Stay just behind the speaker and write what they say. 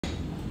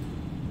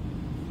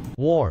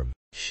warm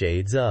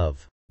shades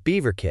of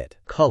Beaver Kit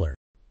color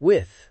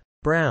with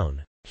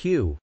brown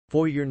hue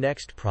for your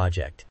next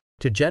project.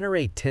 To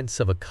generate tints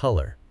of a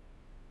color,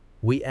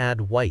 we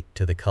add white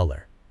to the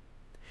color,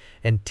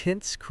 and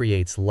tints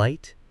creates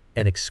light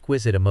and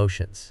exquisite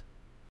emotions.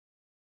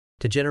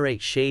 To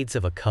generate shades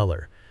of a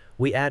color,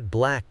 we add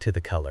black to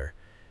the color,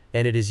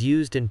 and it is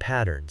used in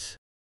patterns.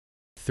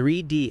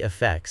 3D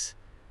effects,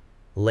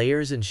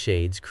 layers and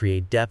shades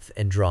create depth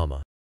and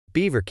drama.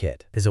 Beaver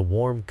Kit is a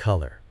warm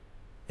color,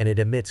 and it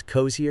emits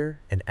cozier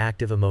and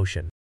active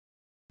emotion.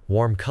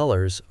 Warm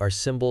colors are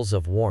symbols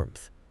of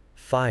warmth,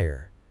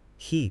 fire,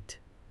 heat,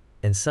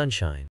 and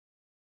sunshine.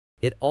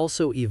 It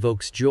also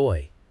evokes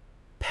joy,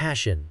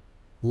 passion,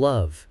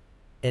 love,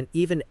 and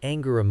even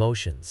anger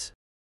emotions.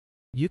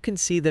 You can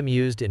see them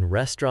used in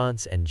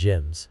restaurants and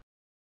gyms,